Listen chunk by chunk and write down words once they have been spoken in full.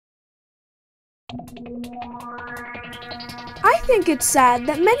I think it's sad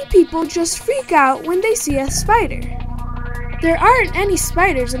that many people just freak out when they see a spider. There aren't any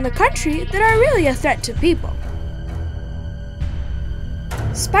spiders in the country that are really a threat to people.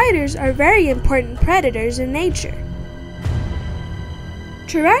 Spiders are very important predators in nature.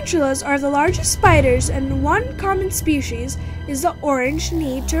 Tarantulas are the largest spiders, and one common species is the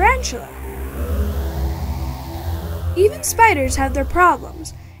orange-kneed tarantula. Even spiders have their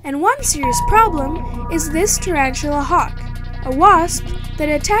problems, and one serious problem is this tarantula hawk, a wasp that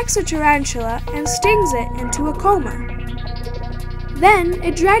attacks a tarantula and stings it into a coma. Then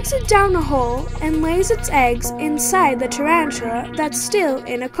it drags it down a hole and lays its eggs inside the tarantula that's still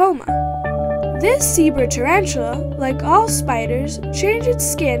in a coma. This zebra tarantula, like all spiders, changes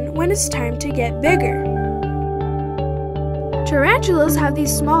its skin when it's time to get bigger. Tarantulas have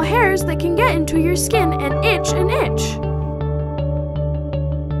these small hairs that can get into your skin and itch an itch.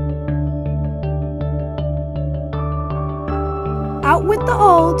 Out with the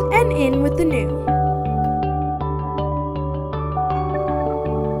old and in with the new.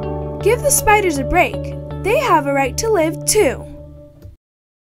 Give the spiders a break. They have a right to live too.